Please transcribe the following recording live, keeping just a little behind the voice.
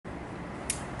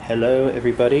Hello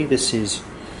everybody, this is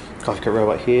Coffee Cup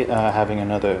Robot here, having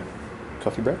another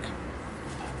coffee break.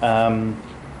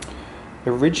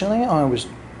 Originally I was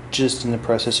just in the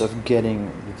process of getting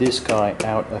this guy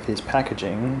out of his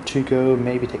packaging to go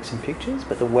maybe take some pictures,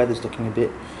 but the weather's looking a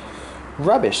bit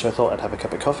rubbish, so I thought I'd have a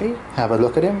cup of coffee, have a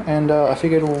look at him, and I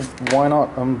figured, well, why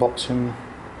not unbox him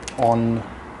on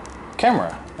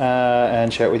camera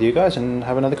and share it with you guys and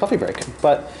have another coffee break.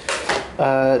 But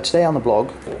today on the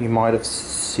blog you might have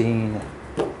seen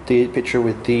the picture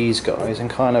with these guys and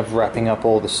kind of wrapping up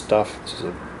all the stuff. This is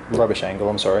a rubbish angle,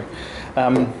 I'm sorry.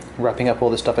 Wrapping up all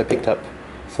the stuff I picked up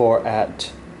for at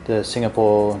the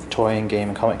Singapore Toy and Game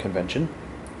and Comic Convention.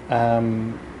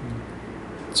 So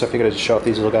I figured I'd just show off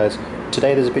these little guys.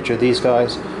 Today there's a picture of these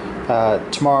guys.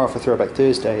 Tomorrow for Throwback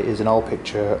Thursday is an old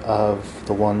picture of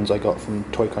the ones I got from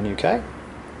ToyCon UK.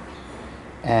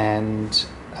 And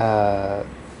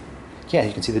yeah,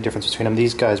 you can see the difference between them.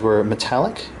 These guys were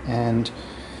metallic, and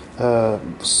I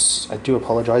do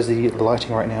apologize, the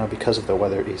lighting right now because of the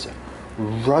weather is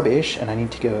rubbish and I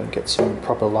need to go and get some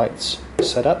proper lights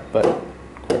set up, but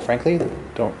quite frankly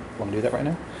don't want to do that right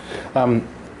now.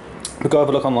 But go have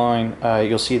a look online,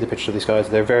 you'll see the picture of these guys.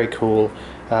 They're very cool.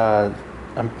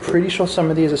 I'm pretty sure some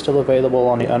of these are still available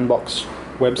on the Unbox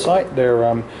website. They're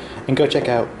and go check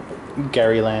out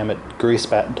Gary Lamb at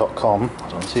Greasebat.com.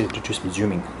 Hold on, see, do some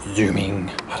zooming.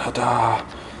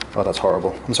 Oh, that's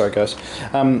horrible. I'm sorry, guys.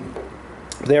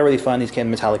 They're really fun. These came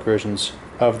metallic versions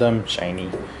of them, shiny,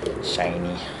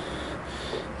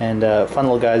 and fun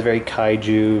little guys. Very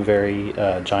kaiju, very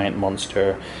giant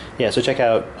monster. Yeah, so check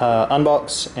out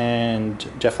Unbox and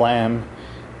Jeff Lamb,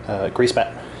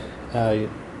 Greasebat.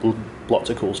 Lots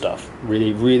of cool stuff.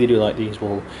 Really do like these.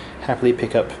 We'll happily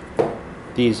pick up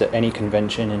these at any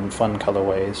convention in fun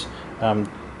colorways.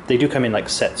 They do come in like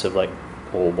sets of like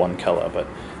all one color, but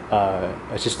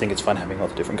I just think it's fun having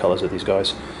lots of different colors of these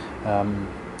guys.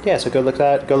 Yeah, so go look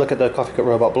at the Coffee Cup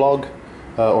Robot blog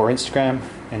or Instagram,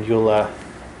 and you'll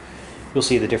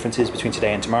see the differences between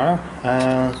today and tomorrow.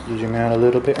 Zoom out a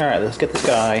little bit. All right, let's get this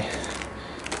guy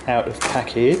out of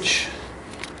package.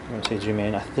 I'm going to say zoom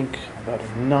in. I think I've got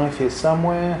a knife here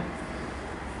somewhere.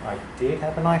 I did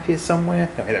have a knife here somewhere.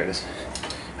 Okay, there it is.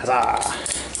 Huzzah!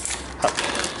 Up.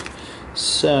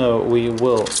 So we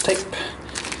will tape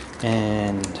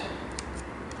and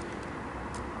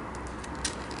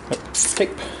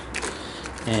tape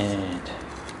and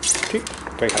tape.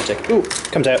 Very high tech. Ooh,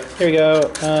 comes out. There we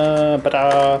go.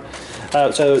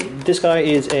 So this guy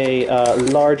is a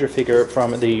larger figure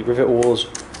from the Rivet Wars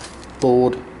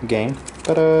board game.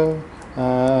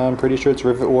 I'm pretty sure it's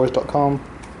rivetwars.com.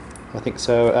 I think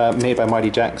so. Made by Mighty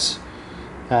Jax.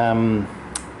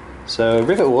 So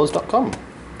rivetwars.com.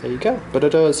 There you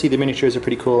go. See, the miniatures are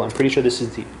pretty cool. I'm pretty sure this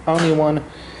is the only one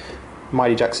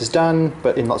Mighty Jax has done,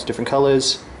 but in lots of different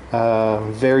colors.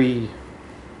 Very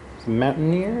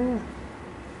mountaineer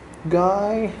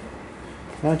guy.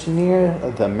 Mountaineer.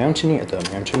 The mountaineer.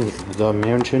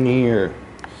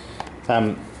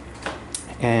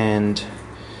 And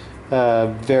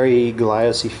very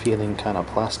glossy feeling kind of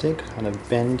plastic, kind of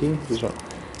bendy.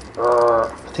 I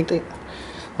think they,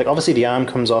 like, obviously the arm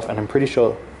comes off, and I'm pretty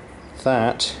sure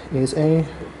that is a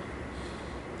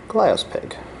glass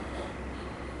peg.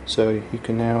 So you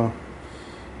can now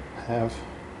have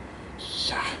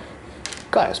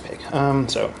glass peg.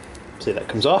 So see, that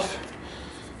comes off.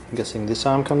 I'm guessing this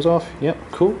arm comes off. Yep,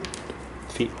 cool.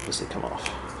 Feet obviously come off.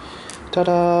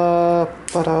 Ta-da!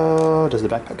 Ta-da! Does the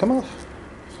backpack come off?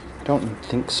 I don't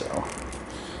think so.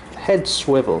 The head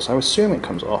swivels. I assume it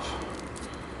comes off.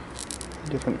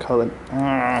 Different coloured.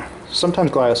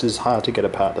 Sometimes glass is hard to get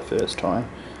apart the first time.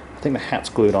 I think the hat's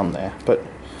glued on there, but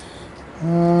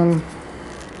I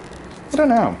don't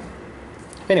know.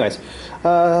 Anyways,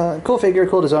 cool figure,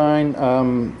 cool design.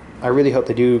 I really hope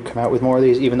they do come out with more of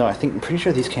these, even though I'm pretty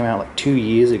sure these came out like 2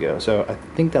 years ago, so I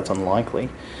think that's unlikely.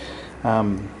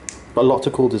 But lots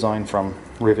of cool design from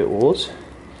Rivet Wars.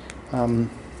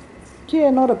 Yeah,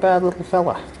 not a bad little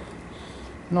fella.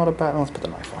 Not a bad. Let's put the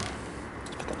knife on.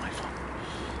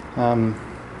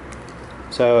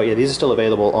 So yeah, these are still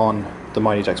available on the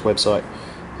Mighty Jax website.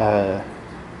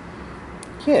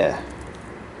 Yeah,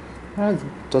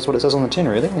 that's what it says on the tin,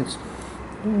 really. It's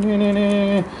so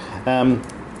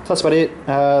that's about it.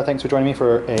 Thanks for joining me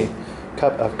for a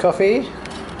cup of coffee.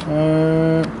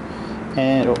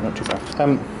 And oh, not too far.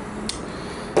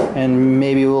 And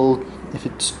maybe we'll, if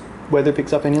it's weather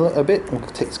picks up a bit, we'll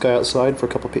take this guy outside for a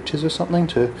couple of pictures or something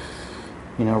to,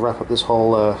 you know, wrap up this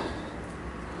whole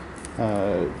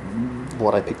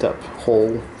what I picked up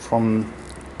haul from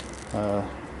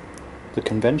the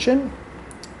convention.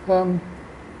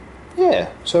 Yeah,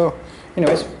 so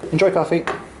Anyways, enjoy coffee.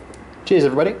 Cheers,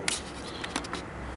 everybody.